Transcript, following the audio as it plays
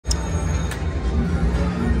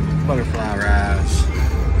butterfly rise.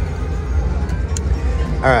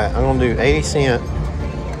 All right, I'm gonna do 80 cent,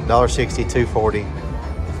 $1.60, $2.40,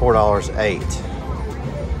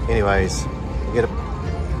 $4.08. Anyways, you get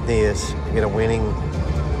this, you get a winning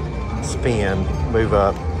spin, move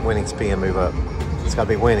up, winning spin, move up. It's gotta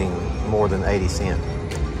be winning more than 80 cent.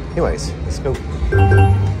 Anyways, let's go.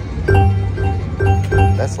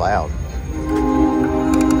 That's loud.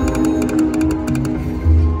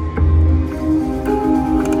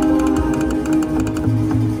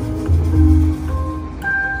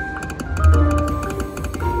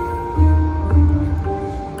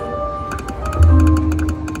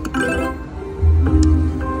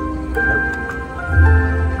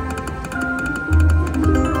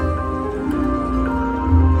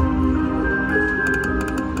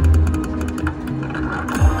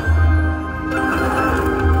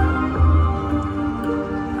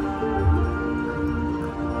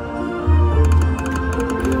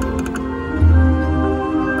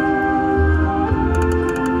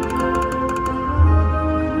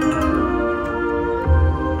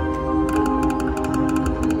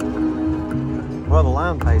 Well, the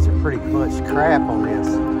line pays are pretty much crap on this.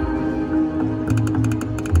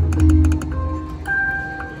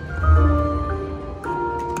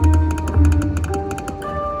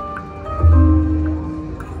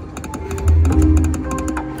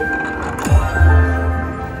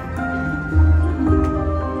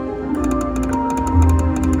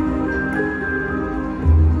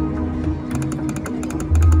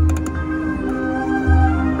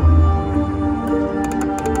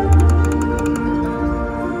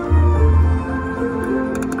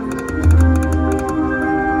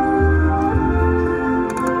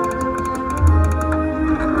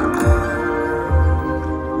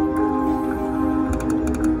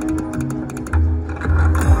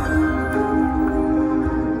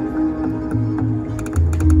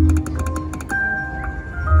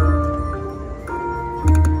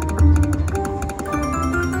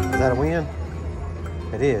 Is that a win?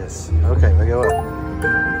 It is. Okay, we go up.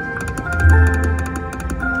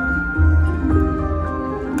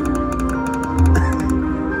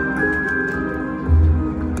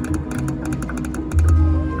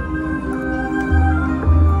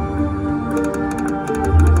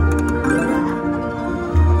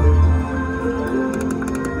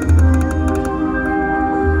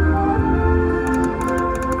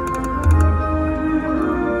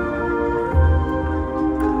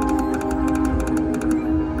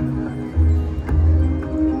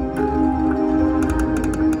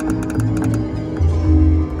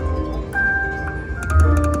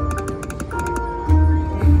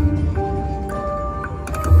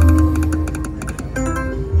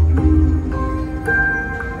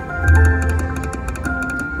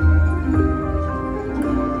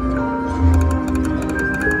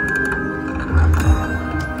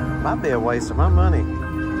 Might be a waste of my money. It's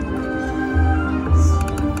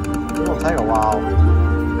gonna take a while.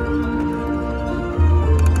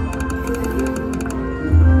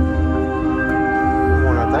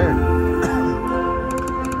 One right there.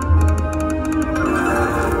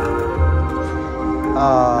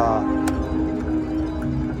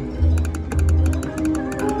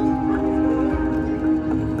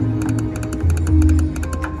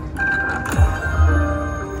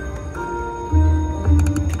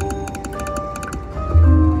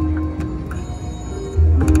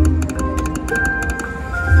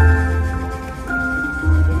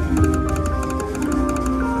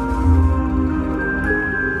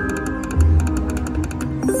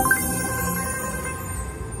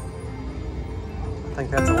 I think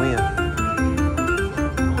that's a win.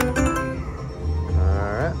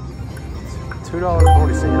 All right,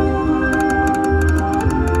 $2.40.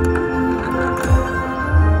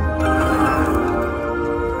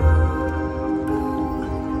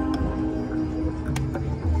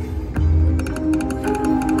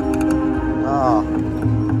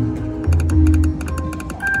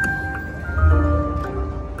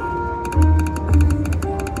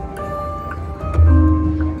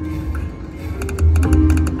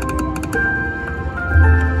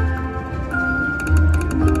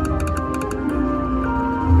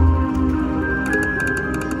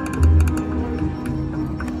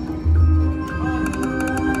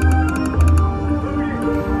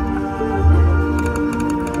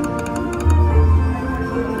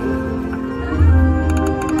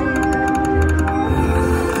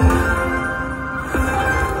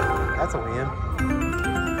 That's a win.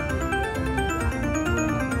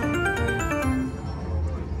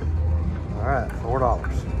 All right, $4.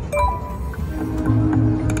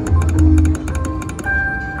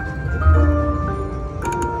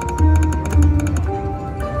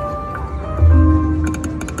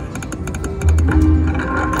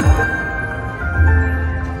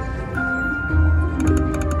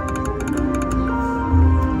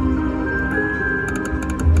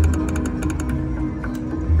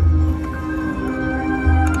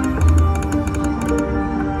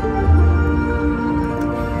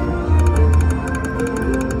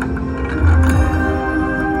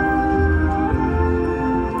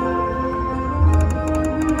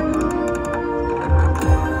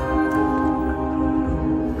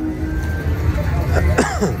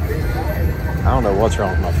 don't know what's wrong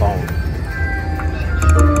with my phone.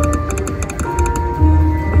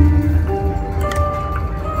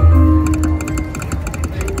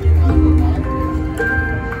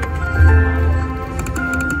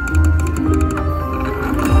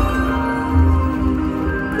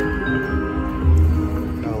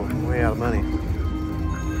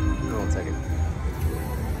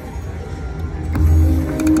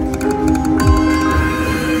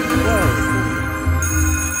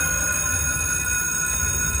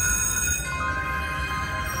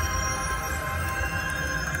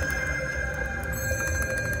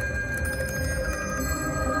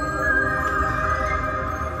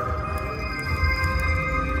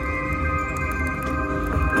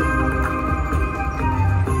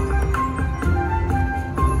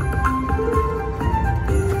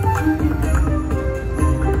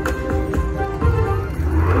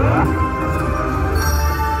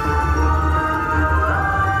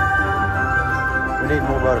 Need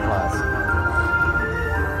more butterflies.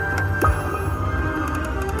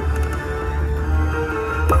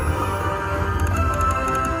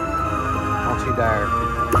 Don't you dare.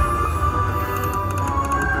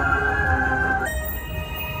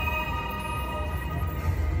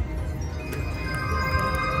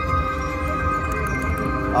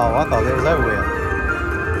 Oh, I thought it was over with.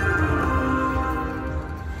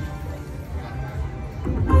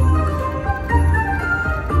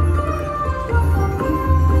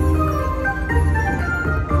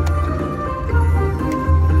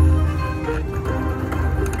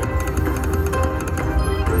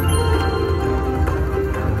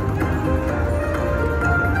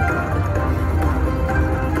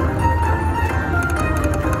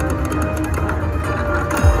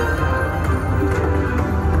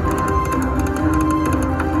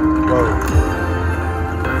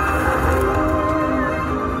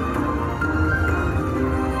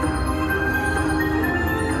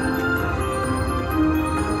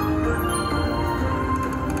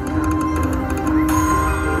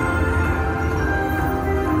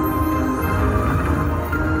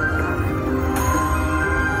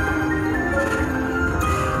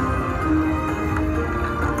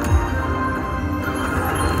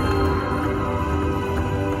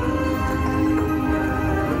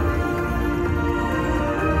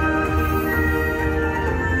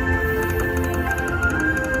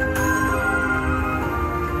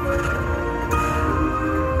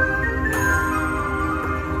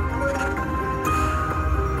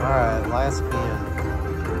 Last spin.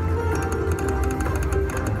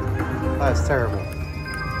 That's terrible.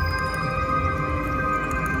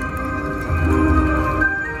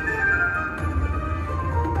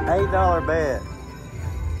 $8 bet.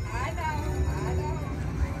 I know.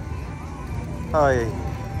 Oh yeah.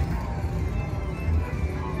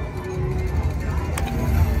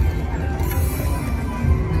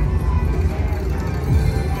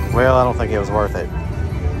 Well, I don't think it was worth it.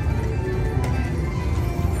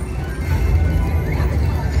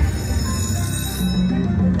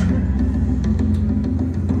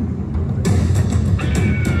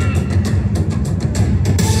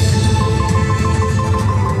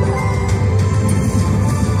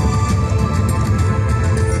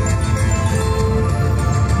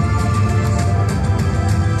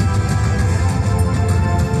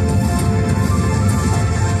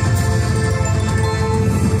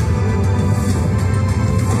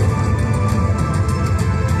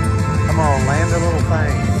 Land a little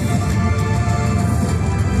thing.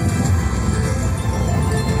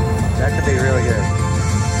 That could be really good.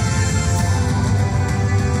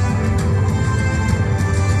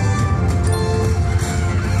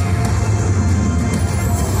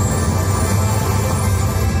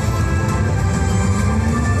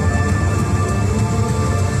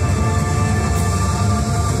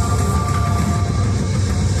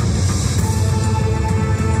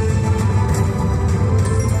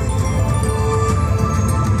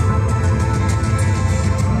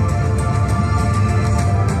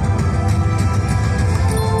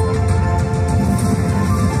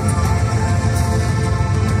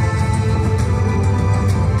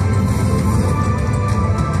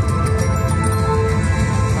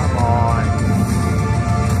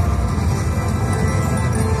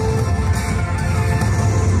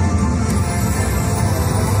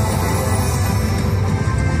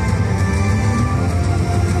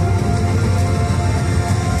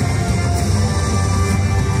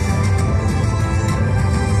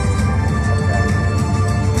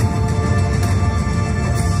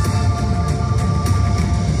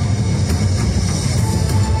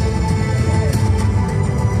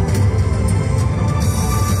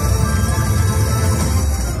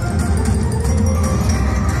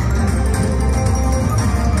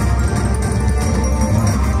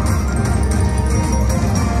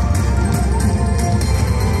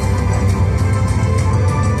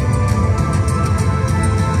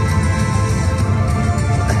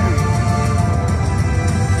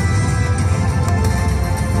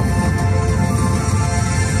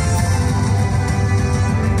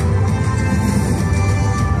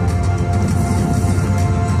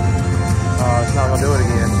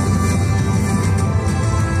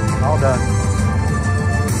 All done.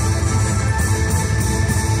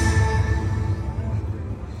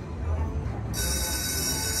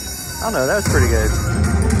 I don't know, that was pretty good.